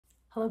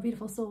Hello,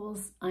 beautiful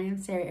souls. I am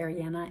Sarah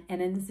Ariana,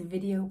 and in this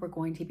video, we're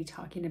going to be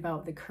talking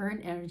about the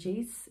current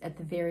energies at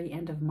the very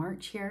end of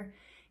March here,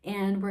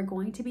 and we're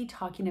going to be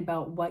talking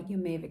about what you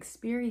may have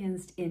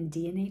experienced in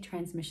DNA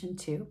transmission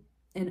 2,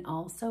 and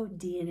also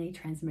DNA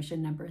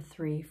transmission number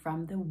 3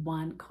 from the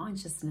One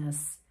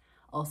Consciousness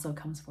also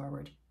comes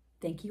forward.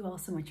 Thank you all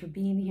so much for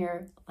being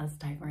here. Let's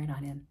dive right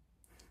on in.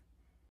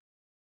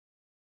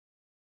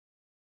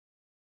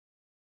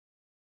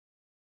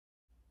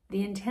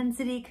 The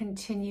intensity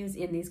continues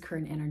in these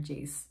current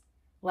energies.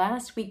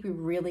 Last week, we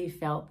really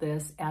felt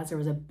this as there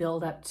was a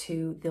buildup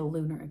to the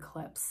lunar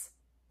eclipse.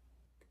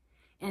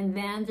 And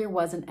then there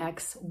was an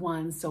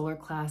X1 solar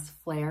class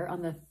flare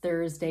on the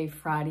Thursday,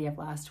 Friday of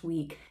last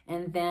week.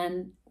 And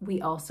then we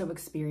also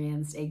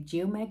experienced a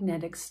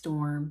geomagnetic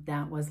storm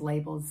that was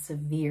labeled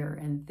severe.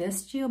 And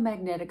this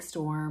geomagnetic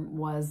storm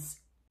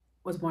was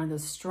one of the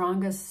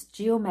strongest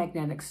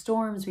geomagnetic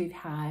storms we've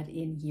had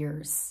in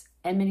years.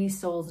 And many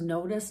souls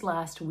noticed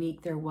last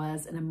week there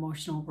was an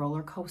emotional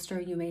roller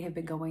coaster you may have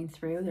been going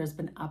through. There's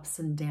been ups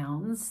and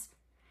downs,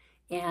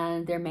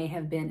 and there may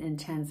have been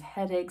intense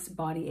headaches,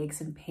 body aches,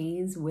 and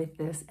pains with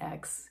this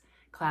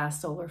X-class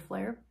solar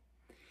flare.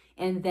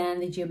 And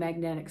then the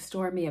geomagnetic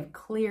storm may have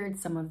cleared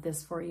some of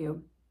this for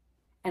you.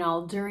 And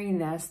all during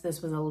this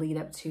was a lead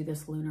up to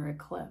this lunar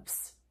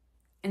eclipse.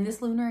 And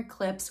this lunar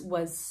eclipse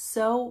was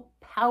so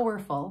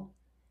powerful,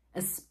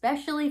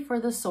 especially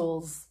for the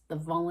souls that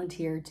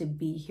volunteered to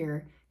be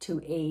here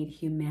to aid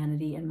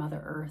humanity and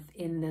Mother Earth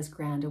in this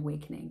grand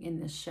awakening, in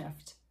this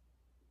shift.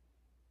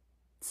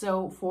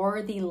 So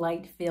for the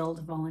light-filled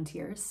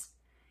volunteers,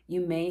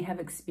 you may have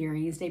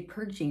experienced a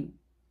purging,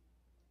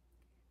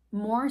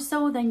 more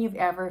so than you've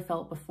ever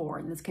felt before.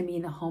 And this can be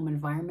in the home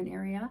environment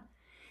area.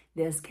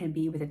 This can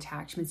be with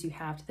attachments you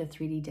have to the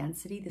 3D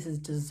density. This is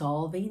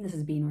dissolving, this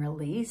is being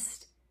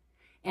released.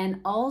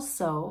 And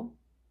also,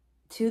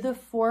 to the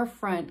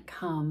forefront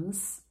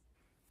comes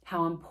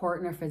how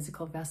important our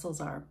physical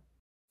vessels are.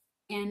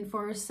 And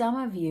for some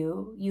of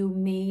you, you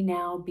may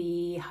now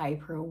be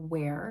hyper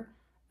aware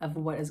of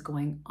what is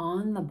going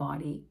on in the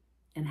body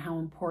and how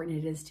important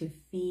it is to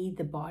feed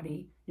the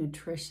body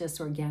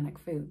nutritious organic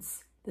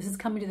foods. This is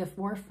coming to the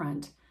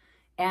forefront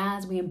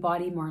as we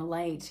embody more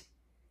light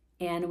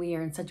and we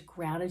are in such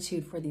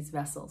gratitude for these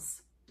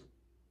vessels.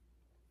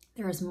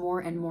 There is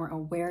more and more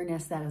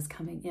awareness that is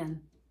coming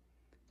in.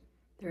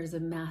 There's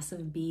a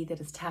massive bee that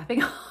is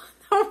tapping on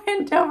the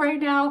window right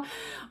now.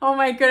 Oh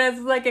my goodness,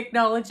 it's like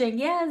acknowledging,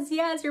 yes,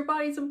 your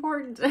body's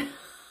important.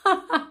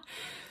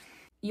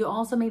 You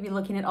also may be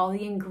looking at all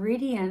the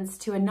ingredients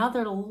to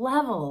another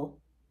level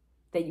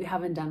that you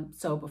haven't done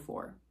so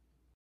before.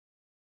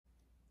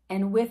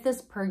 And with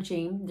this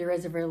purging, there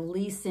is a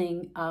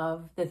releasing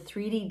of the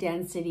 3D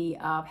density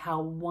of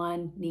how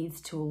one needs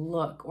to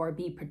look or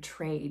be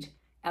portrayed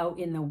out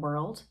in the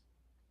world.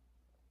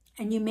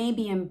 And you may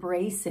be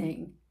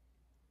embracing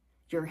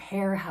your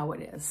hair how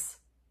it is.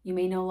 You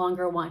may no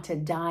longer want to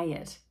dye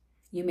it.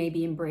 You may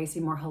be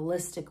embracing more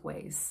holistic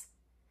ways.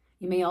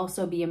 You may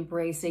also be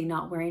embracing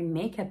not wearing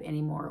makeup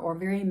anymore or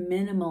very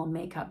minimal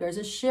makeup. There's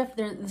a shift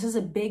there. This is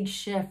a big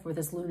shift with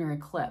this lunar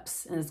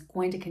eclipse, and it's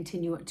going to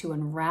continue to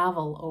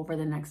unravel over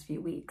the next few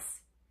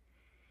weeks.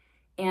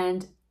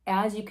 And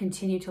as you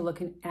continue to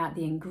look at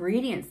the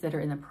ingredients that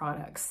are in the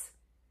products,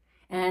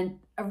 and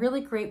a really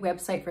great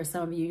website for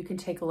some of you, you can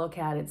take a look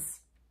at,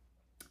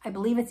 I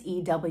believe it's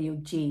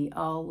EWG.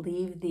 I'll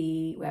leave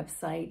the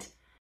website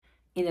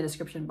in the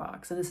description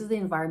box. And this is the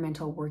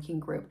Environmental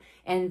Working Group.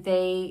 And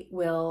they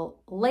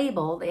will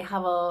label, they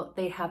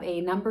have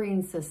a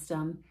numbering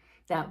system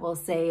that will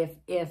say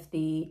if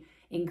the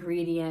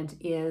ingredient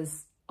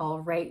is all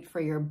right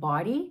for your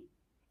body.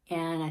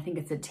 And I think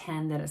it's a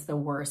 10 that it's the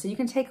worst. So you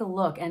can take a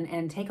look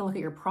and take a look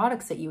at your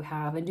products that you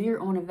have and do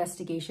your own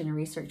investigation and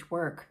research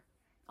work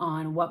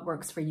on what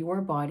works for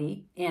your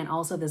body. And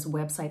also this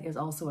website is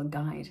also a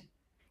guide.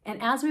 And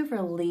as we've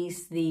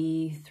released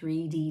the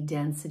 3D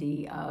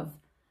density of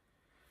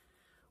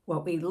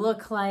what we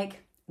look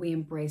like, we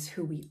embrace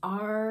who we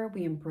are,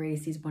 we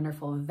embrace these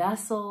wonderful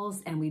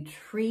vessels, and we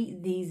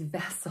treat these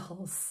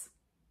vessels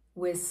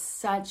with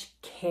such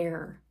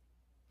care.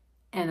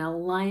 And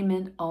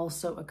alignment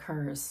also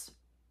occurs.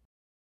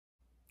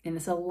 And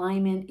this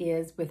alignment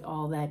is with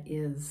all that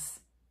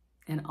is,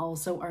 and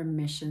also our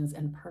missions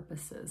and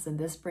purposes. And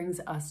this brings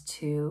us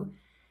to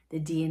the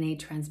DNA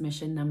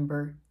transmission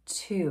number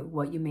 2,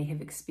 what you may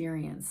have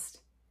experienced.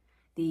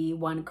 The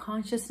One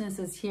Consciousness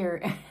is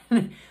here,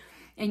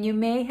 and you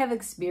may have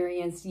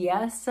experienced,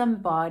 yes, some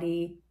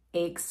body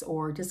aches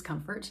or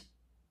discomfort.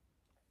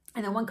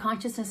 And the One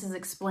Consciousness is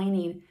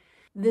explaining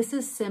this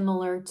is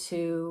similar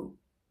to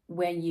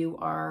when you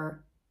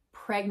are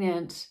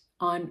pregnant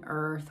on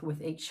Earth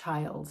with a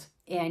child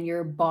and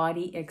your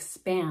body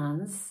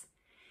expands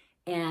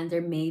and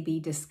there may be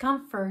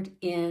discomfort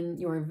in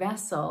your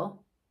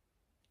vessel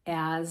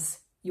as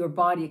your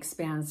body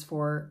expands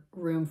for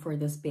room for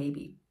this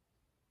baby.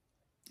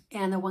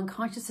 And the One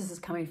Consciousness is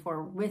coming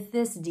forward with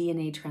this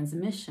DNA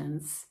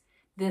transmissions.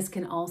 this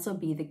can also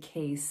be the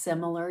case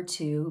similar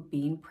to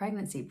being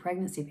pregnancy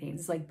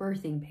pains, like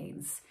birthing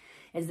pains,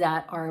 is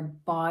that our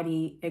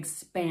body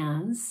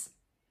expands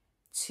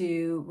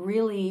to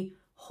really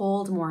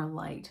hold more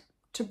light,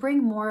 to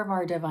bring more of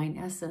our divine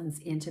essence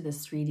into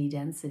this 3D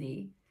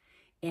density.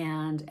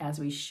 And as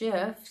we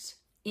shift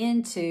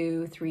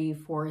into 3,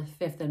 4,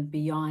 5th, and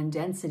beyond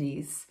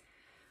densities,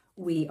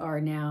 we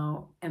are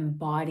now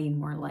embodying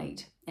more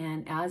light.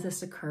 And as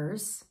this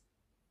occurs,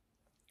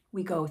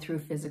 we go through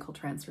physical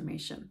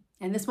transformation.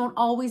 And this won't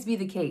always be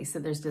the case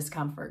that there's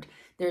discomfort.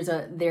 There's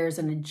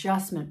an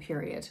adjustment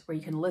period where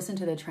you can listen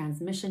to the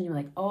transmission. You're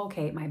like, oh,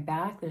 okay, my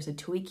back, there's a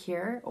tweak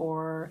here,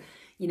 or,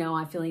 you know,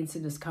 I'm feeling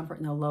some discomfort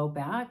in the low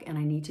back and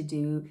I need to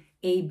do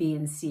A, B,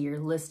 and C. You're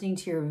listening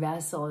to your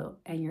vessel,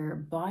 and your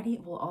body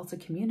will also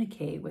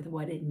communicate with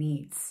what it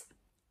needs.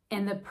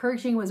 And the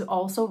purging was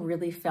also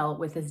really felt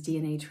with this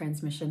DNA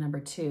transmission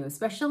number 2,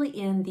 especially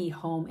in the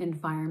home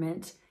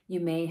environment. You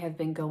may have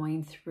been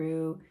going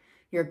through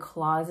your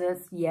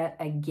closets yet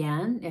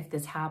again. If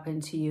this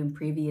happened to you in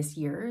previous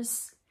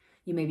years,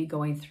 you may be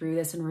going through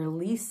this and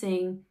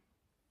releasing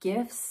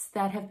gifts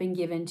that have been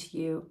given to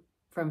you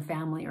from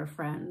family or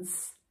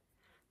friends,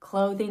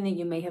 clothing that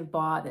you may have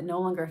bought that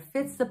no longer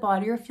fits the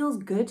body or feels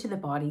good to the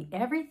body.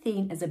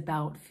 Everything is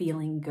about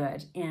feeling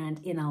good and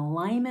in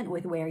alignment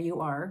with where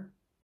you are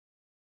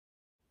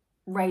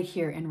right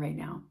here and right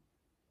now.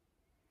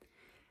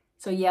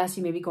 So yes,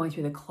 you may be going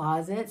through the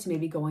closets, you may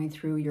be going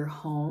through your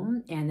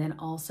home, and then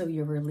also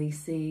you're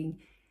releasing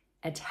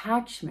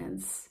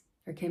attachments.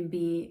 There can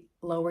be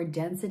lower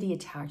density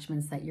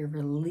attachments that you're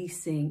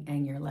releasing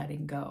and you're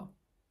letting go.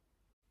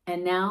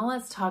 And now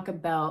let's talk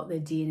about the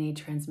DNA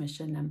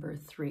transmission number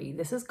 3.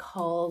 This is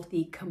called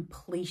the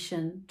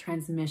completion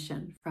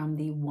transmission from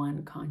the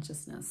one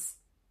consciousness.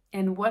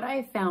 And what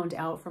I found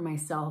out for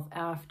myself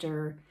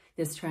after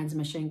this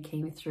transmission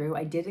came through,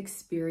 I did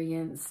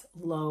experience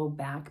low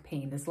back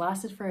pain. This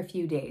lasted for a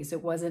few days.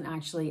 It wasn't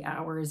actually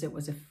hours, it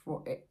was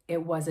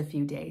a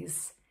few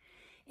days.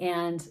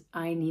 And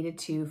I needed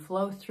to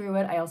flow through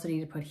it. I also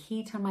needed to put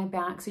heat on my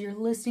back. So you're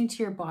listening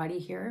to your body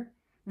here.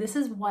 This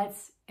is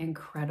what's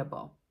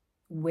incredible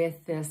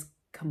with this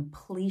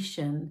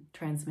completion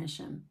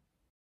transmission.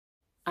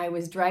 I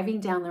was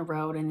driving down the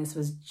road, and this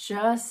was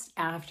just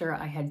after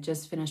I had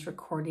just finished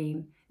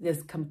recording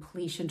this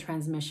completion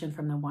transmission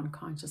from the one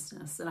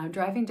consciousness. And I'm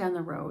driving down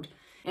the road,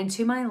 and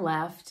to my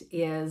left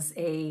is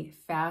a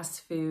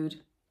fast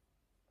food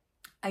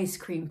ice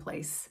cream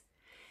place.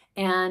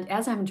 And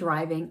as I'm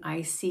driving,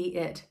 I see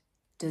it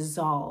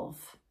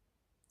dissolve.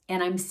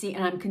 And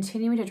I'm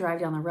continuing to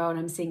drive down the road.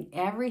 I'm seeing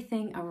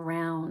everything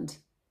around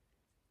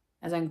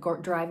as I'm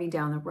driving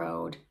down the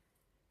road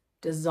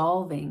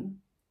dissolving.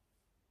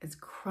 It's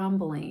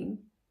crumbling,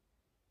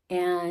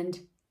 and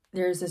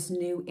there's this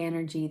new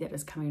energy that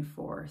is coming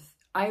forth.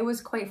 I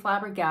was quite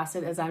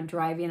flabbergasted as I'm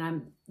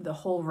driving. The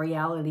whole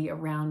reality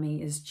around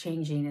me is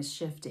changing, is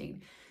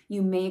shifting.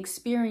 You may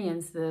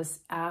experience this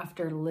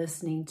after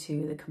listening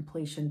to the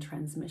completion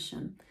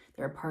transmission.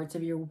 There are parts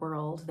of your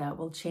world that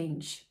will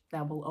change,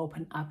 that will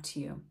open up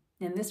to you.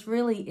 And this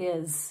really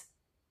is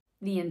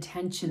the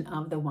intention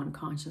of the one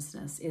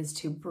consciousness, is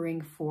to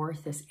bring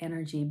forth this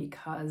energy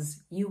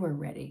because you are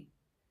ready.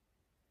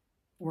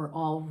 We're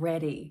all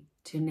ready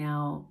to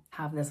now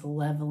have this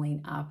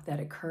leveling up that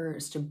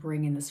occurs to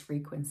bring in this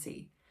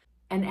frequency.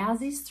 And as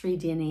these 3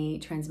 DNA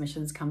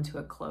transmissions come to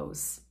a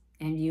close,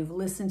 and you've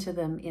listened to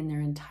them in their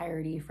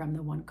entirety from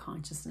the one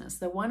consciousness,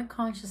 the one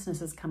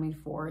consciousness is coming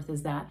forth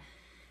is that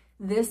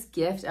this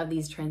gift of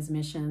these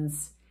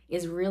transmissions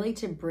is really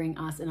to bring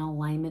us in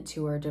alignment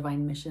to our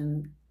divine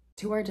mission,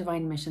 to our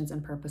divine missions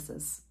and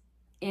purposes.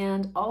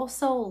 And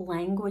also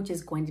language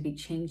is going to be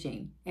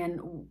changing.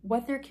 And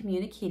what they're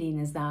communicating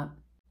is that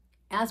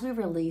as we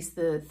release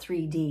the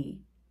 3D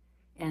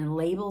and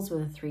labels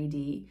with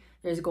 3D,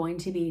 there's going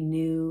to be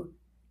new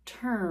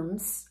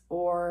terms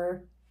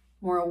or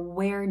more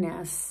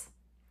awareness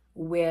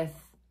with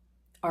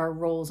our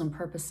roles and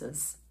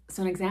purposes.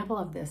 So an example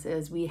of this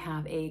is we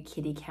have a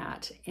kitty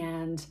cat,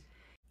 and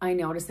I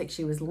noticed that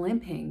she was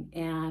limping,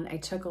 and I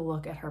took a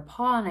look at her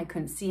paw and I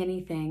couldn't see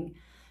anything,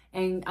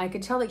 and I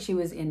could tell that she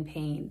was in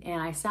pain.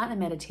 And I sat in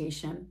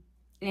meditation,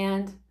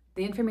 and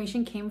the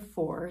information came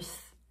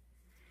forth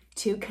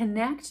to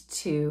connect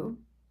to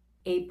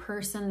a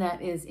person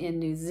that is in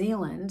New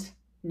Zealand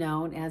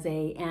known as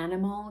a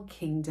animal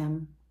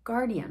kingdom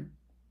guardian.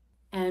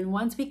 And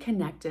once we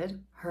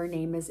connected, her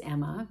name is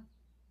Emma.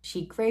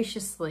 She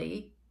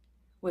graciously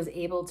was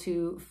able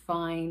to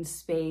find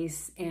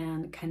space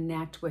and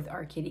connect with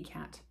our kitty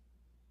cat.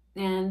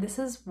 And this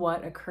is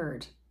what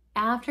occurred.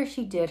 After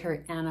she did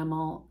her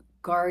animal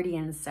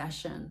guardian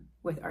session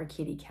with our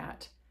kitty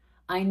cat,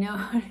 I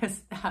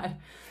noticed that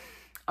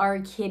our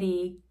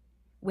kitty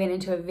went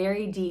into a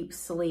very deep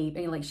sleep,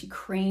 and like she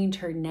craned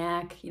her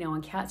neck, you know,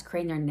 when cats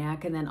crane their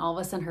neck, and then all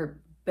of a sudden her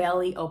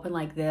belly opened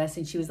like this,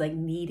 and she was like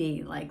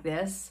kneading like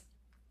this.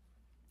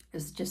 It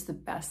was just the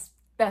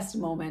best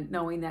moment,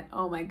 knowing that,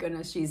 oh my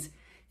goodness, she's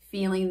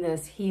feeling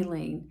this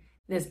healing,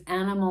 this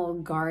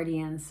animal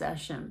guardian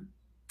session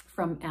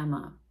from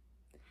Emma.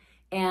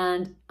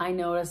 And I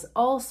noticed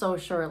also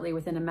shortly,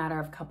 within a matter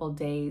of a couple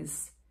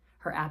days,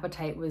 her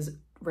appetite was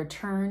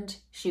returned.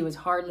 She was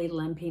hardly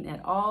limping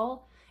at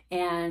all,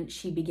 and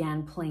she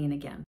began playing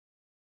again.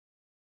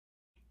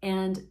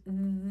 And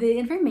the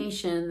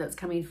information that's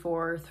coming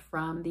forth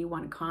from the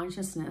One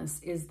Consciousness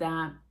is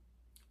that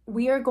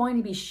we are going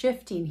to be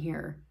shifting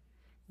here.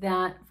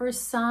 That for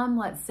some,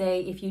 let's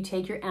say, if you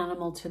take your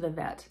animal to the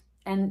vet,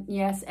 and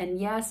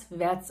yes,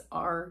 vets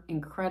are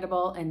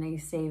incredible and they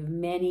save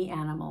many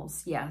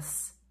animals,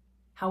 yes.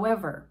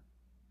 However,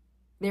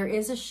 there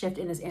is a shift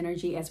in this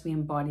energy as we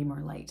embody more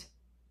light.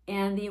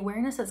 And the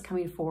awareness that's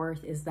coming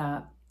forth is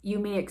that you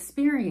may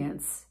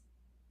experience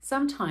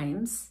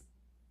sometimes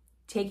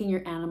taking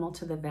your animal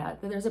to the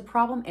vet, that there's a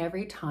problem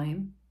every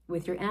time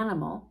with your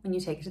animal when you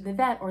take it to the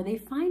vet, or they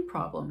find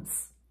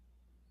problems.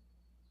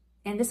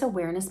 And this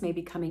awareness may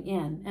be coming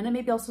in, and it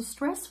may be also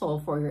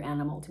stressful for your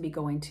animal to be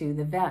going to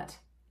the vet.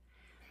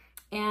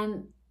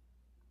 And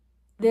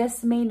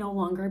this may no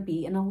longer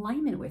be in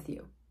alignment with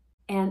you.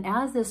 And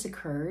as this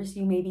occurs,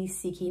 you may be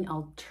seeking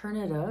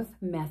alternative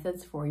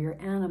methods for your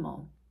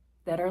animal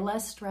that are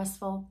less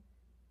stressful,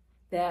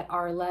 that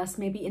are less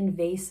maybe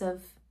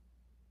invasive,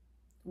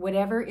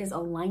 whatever is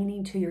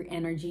aligning to your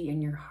energy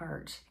in your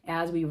heart.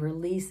 As we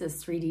release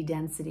this 3D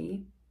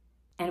density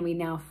and we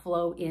now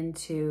flow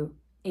into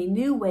a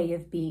new way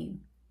of being,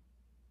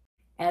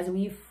 as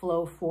we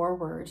flow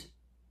forward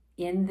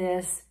in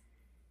this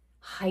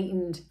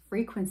heightened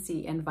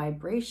frequency and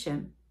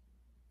vibration,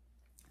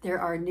 there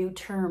are new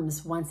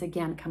terms once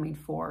again coming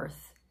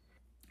forth.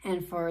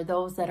 And for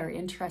those that are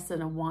interested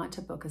and want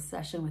to book a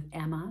session with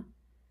Emma,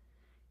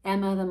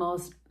 the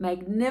most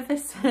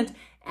magnificent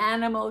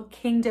animal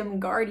kingdom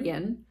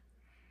guardian,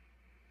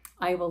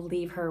 I will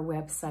leave her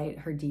website,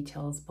 her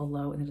details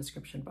below in the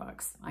description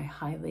box. I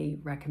highly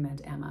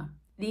recommend Emma.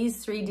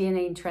 These 3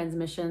 DNA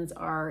transmissions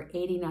are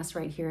aiding us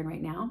right here and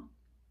right now.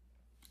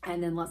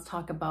 And then let's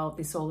talk about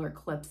the solar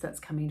eclipse that's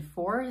coming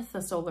forth.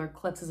 The solar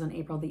eclipse is on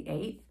April the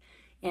 8th,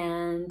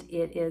 and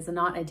it is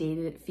not a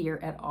dated fear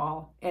at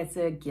all. It's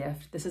a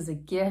gift. This is a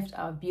gift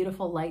of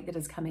beautiful light that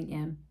is coming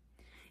in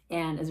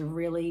and is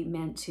really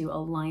meant to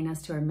align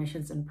us to our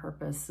missions and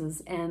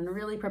purposes and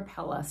really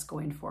propel us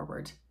going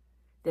forward.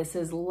 This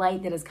is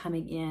light that is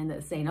coming in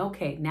that's saying,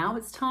 okay, now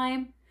it's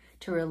time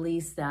to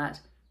release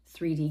that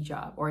 3D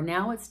job, or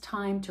now it's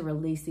time to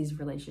release these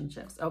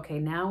relationships. Okay,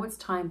 now it's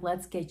time,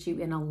 let's get you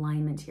in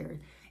alignment here.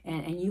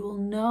 And you will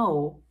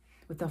know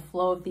with the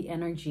flow of the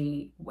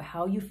energy,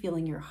 how you feel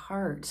in your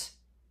heart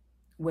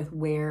with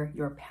where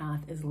your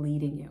path is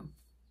leading you.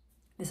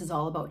 This is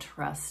all about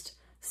trust,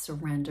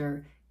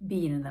 surrender,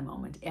 being in the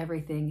moment.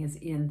 Everything is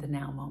in the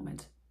now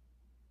moment.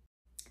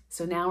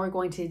 So now we're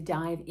going to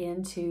dive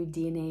into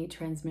DNA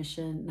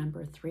transmission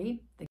number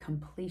 3, the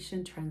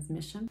completion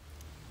transmission.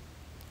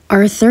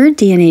 Our third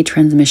DNA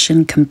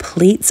transmission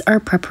completes our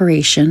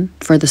preparation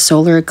for the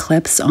solar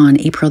eclipse on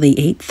April the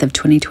 8th of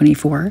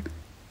 2024,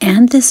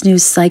 and this new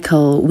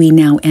cycle we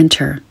now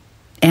enter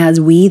as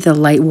we, the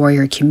Light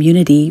Warrior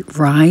community,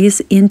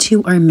 rise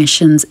into our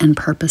missions and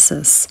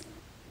purposes.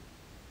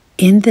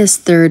 In this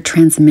third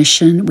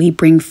transmission, we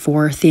bring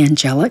forth the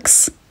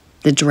angelics,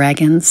 the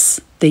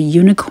dragons, the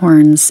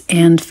unicorns,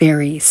 and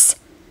fairies.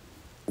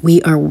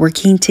 We are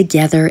working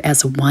together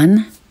as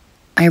one.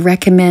 I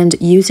recommend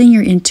using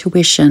your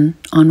intuition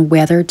on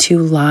whether to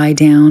lie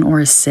down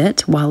or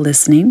sit while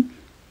listening,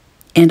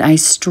 and I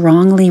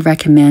strongly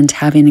recommend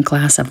having a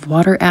glass of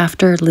water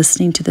after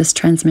listening to this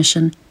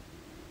transmission.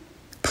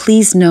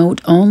 Please note,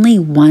 only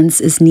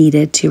once is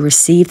needed to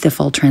receive the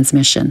full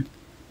transmission.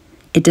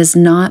 It does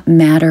not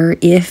matter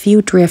if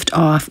you drift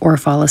off or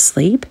fall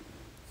asleep.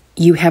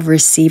 You have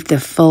received the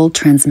full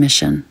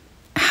transmission.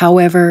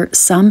 However,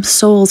 some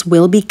souls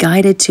will be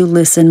guided to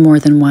listen more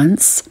than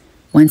once.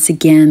 Once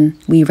again,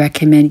 we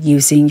recommend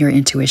using your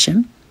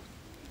intuition.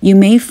 You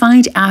may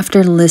find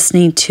after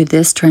listening to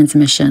this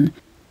transmission,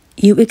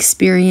 you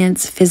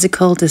experience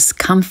physical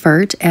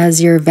discomfort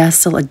as your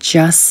vessel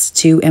adjusts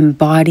to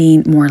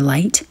embodying more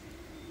light.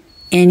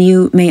 And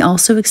you may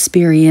also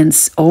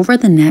experience over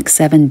the next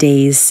 7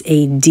 days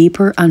a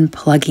deeper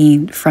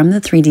unplugging from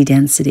the 3D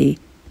density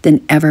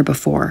than ever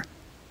before.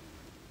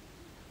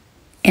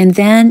 And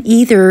then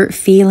either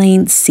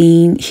feeling,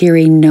 seeing,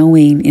 hearing,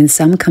 knowing in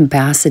some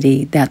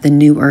capacity that the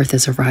new earth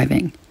is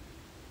arriving.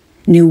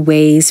 New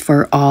ways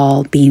for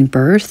all being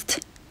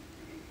birthed.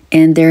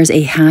 And there's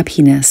a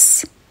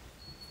happiness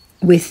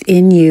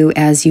within you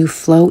as you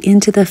flow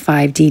into the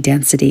 5D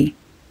density.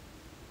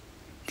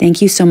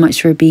 Thank you so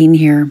much for being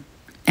here.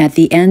 At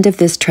the end of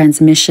this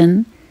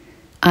transmission,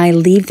 I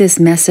leave this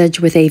message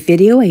with a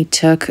video I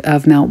took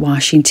of Mount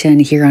Washington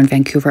here on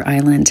Vancouver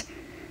Island.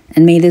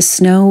 And may the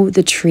snow,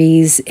 the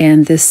trees,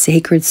 and this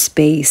sacred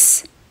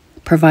space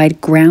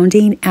provide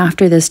grounding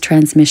after this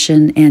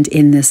transmission and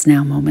in this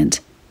now moment.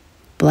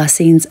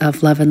 Blessings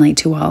of love and light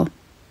to all.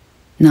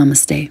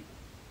 Namaste.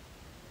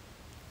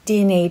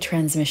 DNA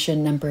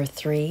transmission number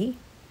 3,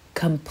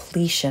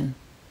 completion.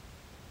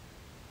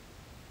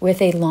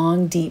 With a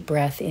long, deep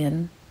breath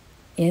in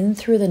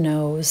through the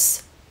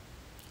nose,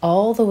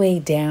 all the way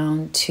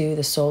down to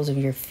the soles of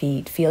your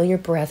feet. Feel your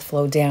breath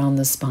flow down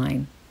the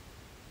spine,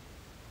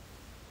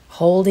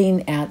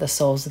 holding at the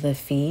soles of the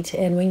feet.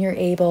 And when you're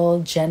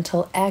able,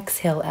 gentle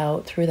exhale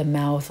out through the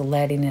mouth,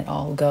 letting it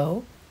all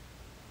go.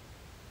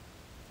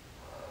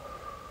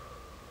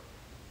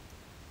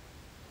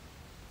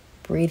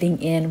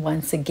 Breathing in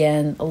once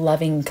again,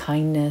 loving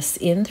kindness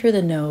in through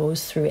the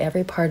nose, through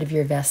every part of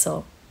your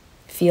vessel.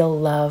 Feel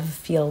love,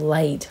 feel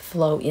light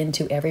flow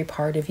into every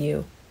part of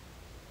you,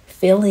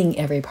 filling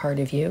every part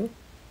of you.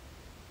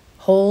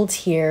 Hold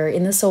here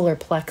in the solar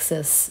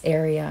plexus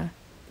area,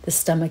 the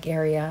stomach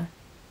area.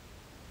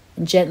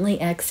 And gently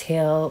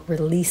exhale,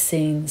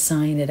 releasing,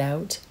 sighing it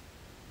out.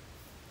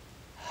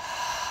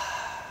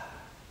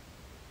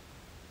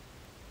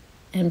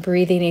 And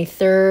breathing a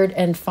third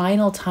and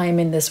final time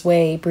in this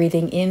way,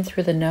 breathing in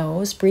through the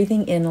nose,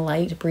 breathing in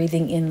light,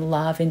 breathing in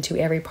love into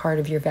every part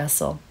of your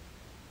vessel.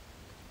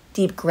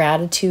 Deep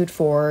gratitude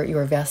for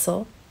your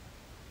vessel.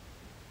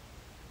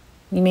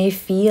 You may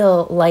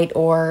feel light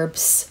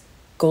orbs,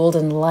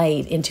 golden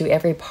light into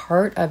every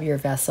part of your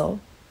vessel.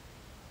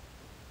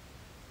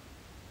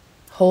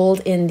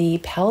 Hold in the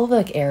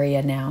pelvic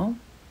area now.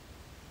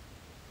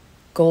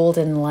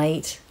 Golden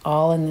light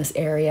all in this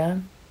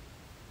area.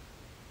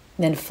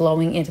 Then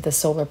flowing into the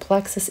solar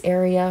plexus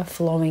area,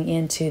 flowing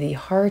into the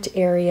heart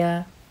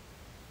area,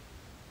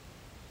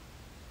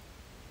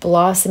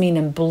 blossoming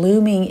and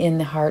blooming in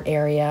the heart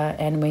area.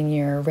 And when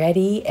you're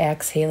ready,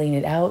 exhaling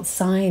it out,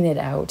 sighing it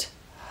out.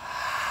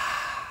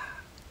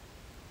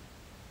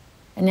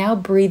 And now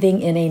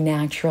breathing in a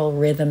natural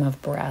rhythm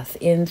of breath,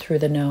 in through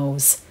the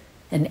nose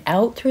and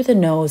out through the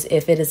nose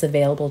if it is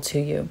available to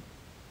you.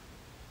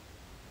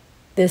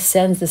 This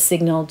sends the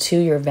signal to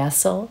your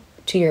vessel,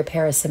 to your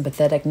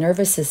parasympathetic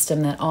nervous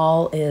system, that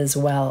all is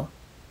well.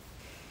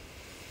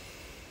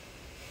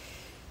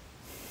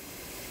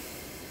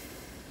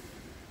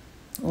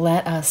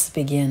 Let us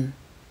begin.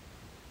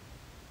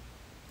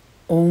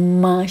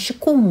 Oma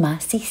shukuma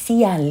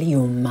sisi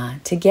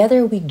aliuma.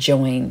 Together we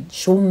join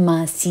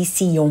shuma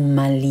sisi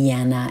yoma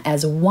liana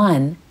as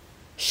one.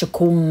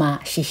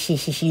 Shukuma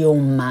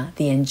shishishioma.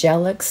 The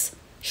angelics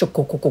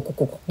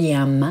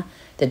shukukukukukuyama.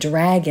 The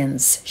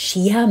dragons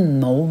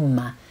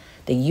shiamoma.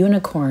 The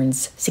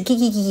unicorns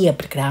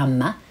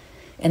sikikikiyabrama.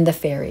 And the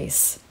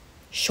fairies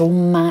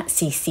shoma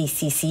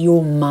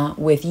sisi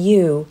with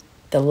you,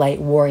 the light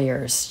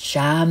warriors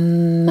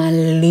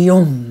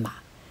shamalioma.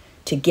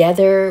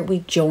 Together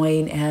we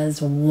join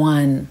as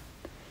one.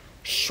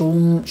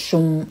 Shum,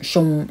 shum,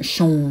 shum,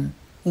 shum.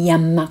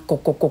 Yama,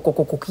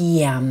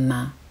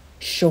 kokokokokokiyama.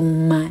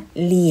 Shoma,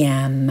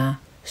 liyama.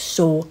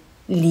 So,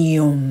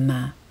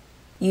 lioma.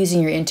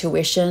 Using your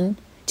intuition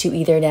to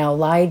either now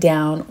lie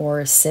down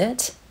or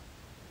sit,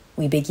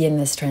 we begin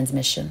this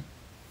transmission.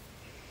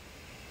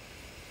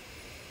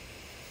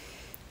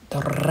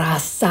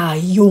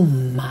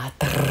 Rasayuma,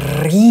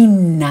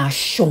 trina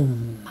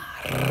shuma.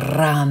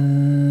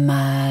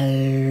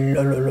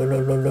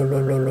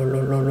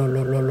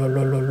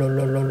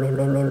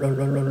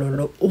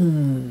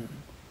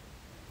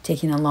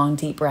 Taking a long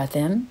deep breath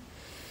in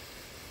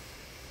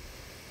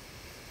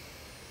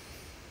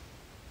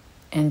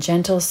and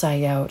gentle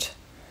sigh out.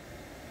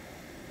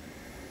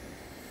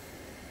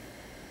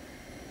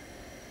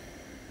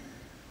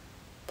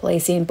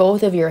 Placing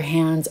both of your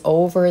hands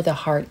over the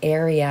heart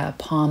area,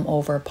 palm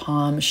over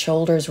palm,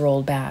 shoulders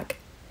rolled back.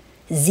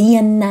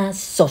 Ziana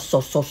so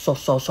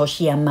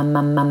shia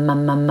mama mama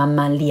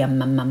mama lia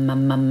mama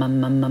mama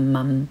mama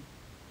mama.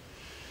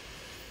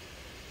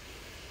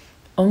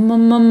 Oh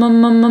mama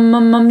mama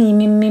mama mi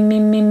mi mi mi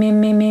mi mi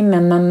mi mi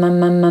mama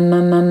mama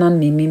mama mama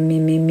mi mi mi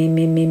mi mi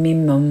mi mi mi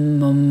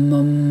mama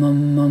mama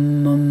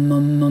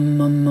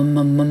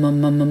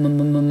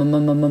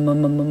mama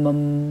mama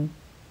mama.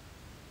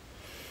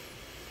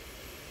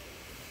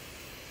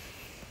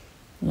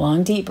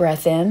 Long deep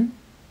breath in,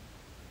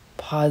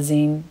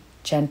 pausing.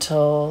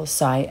 Gentle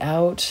sigh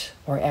out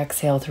or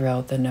exhale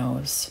throughout the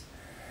nose.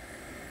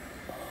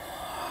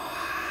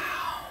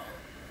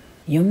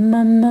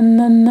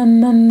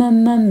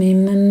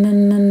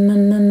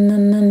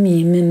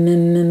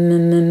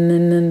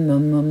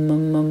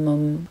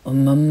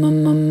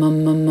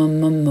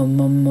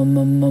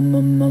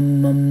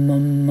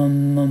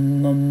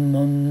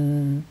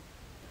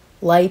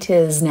 Light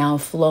is now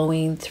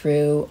flowing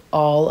through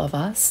all of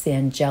us, the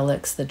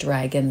angelics, the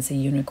dragons, the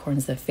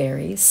unicorns, the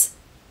fairies.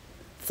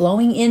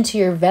 Flowing into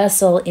your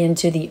vessel,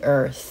 into the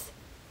earth.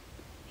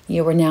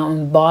 You are now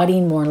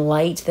embodying more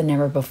light than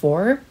ever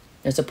before.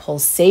 There's a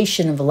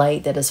pulsation of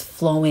light that is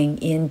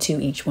flowing into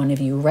each one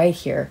of you right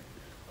here,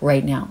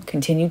 right now.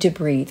 Continue to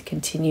breathe.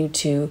 Continue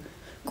to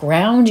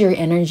ground your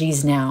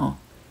energies now.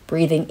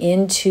 Breathing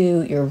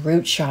into your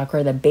root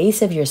chakra, the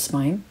base of your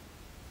spine.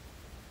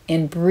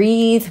 And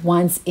breathe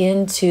once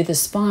into the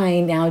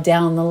spine, now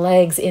down the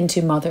legs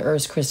into Mother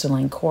Earth's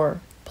crystalline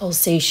core.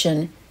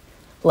 Pulsation.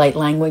 Light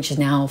language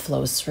now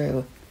flows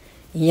through.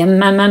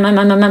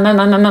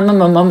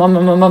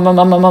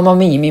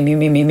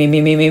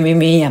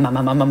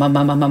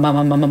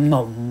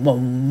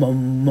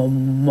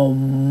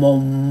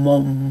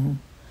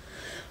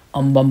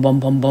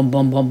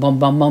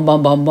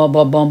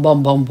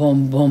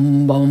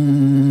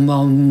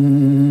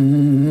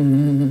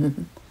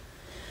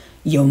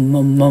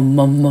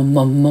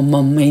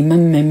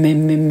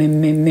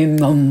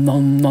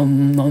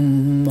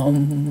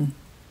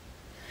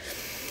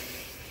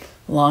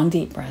 Long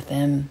deep breath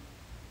in,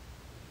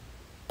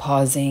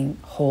 pausing,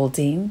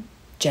 holding,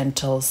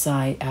 gentle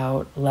sigh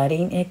out,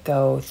 letting it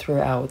go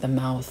throughout the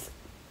mouth.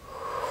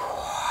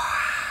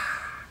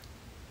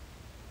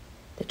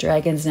 The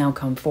dragons now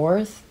come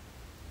forth.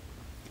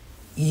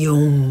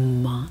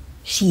 Yoma,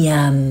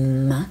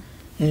 Shiama,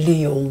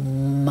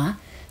 Lioma,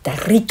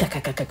 Tarika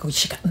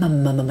Kakakushika,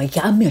 Mamma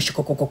Yami,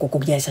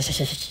 Shoko, yes,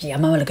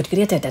 Yamama,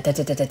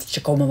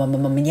 Chikoma,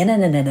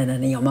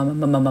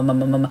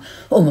 Mamma,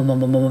 oh,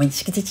 Mamma,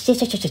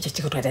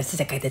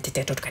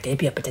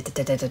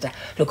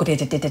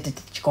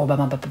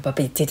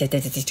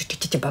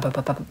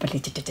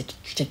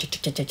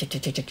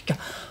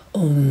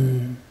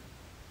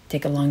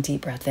 Take a long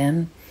deep breath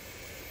in.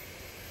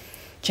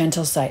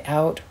 Gentle sigh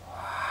out.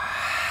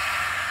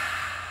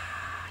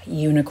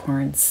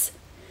 Unicorns.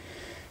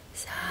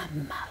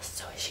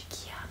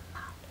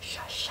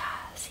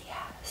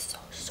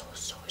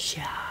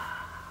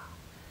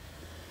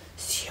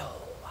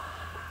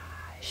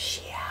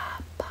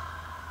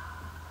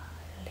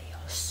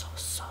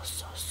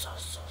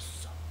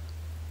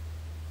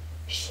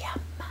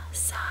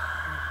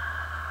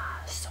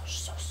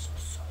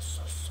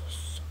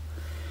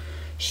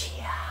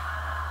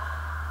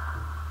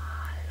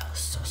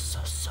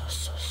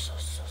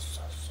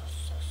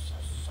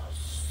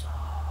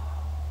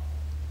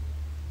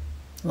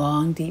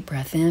 Long deep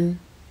breath in.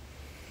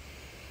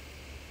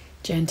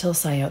 Gentle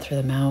sigh out through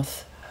the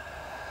mouth.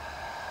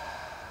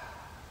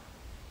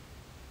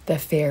 The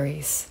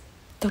fairies.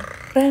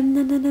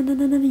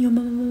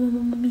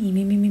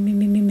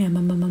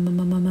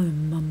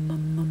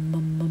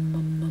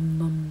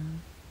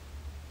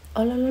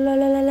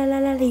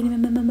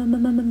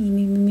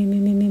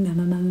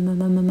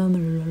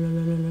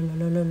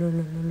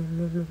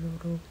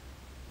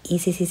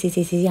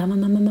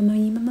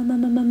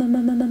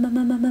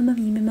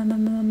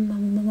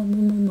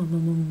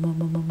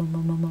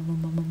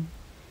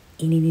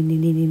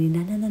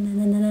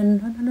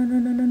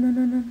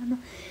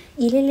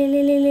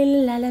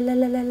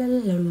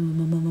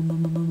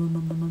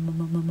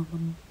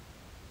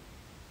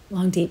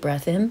 Long deep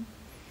breath in.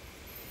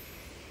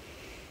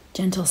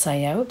 Gentle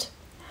sigh out.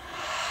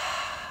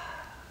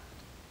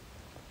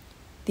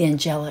 The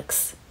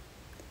angelics.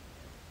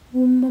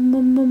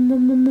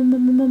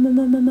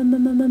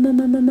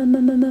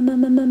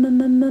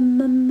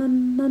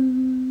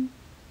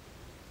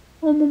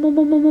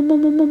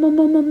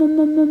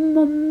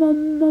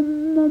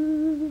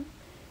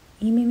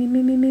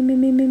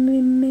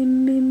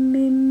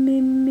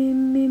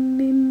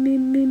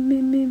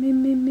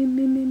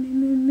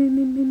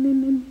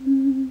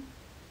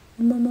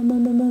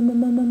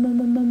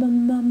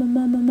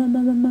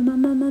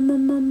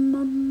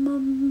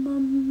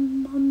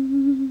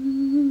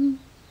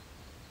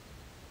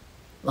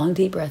 Long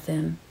deep breath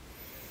in.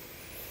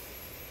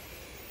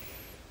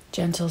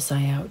 Gentle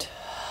sigh out.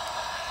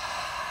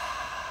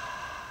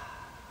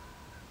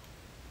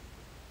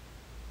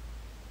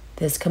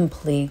 This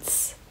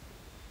completes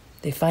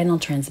the final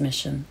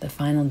transmission, the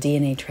final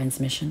DNA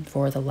transmission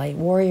for the light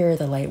warrior,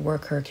 the light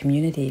worker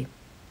community,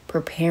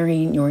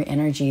 preparing your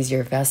energies,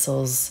 your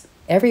vessels,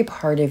 every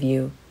part of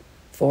you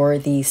for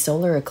the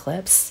solar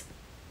eclipse.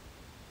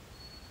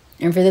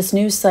 And for this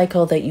new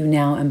cycle that you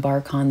now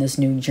embark on, this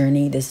new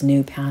journey, this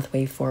new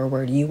pathway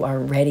forward, you are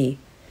ready.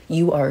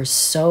 You are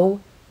so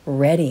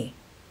ready.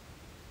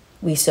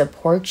 We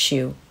support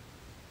you.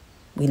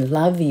 We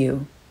love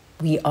you.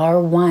 We are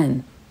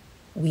one.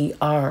 We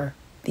are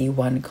the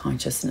one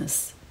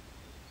consciousness.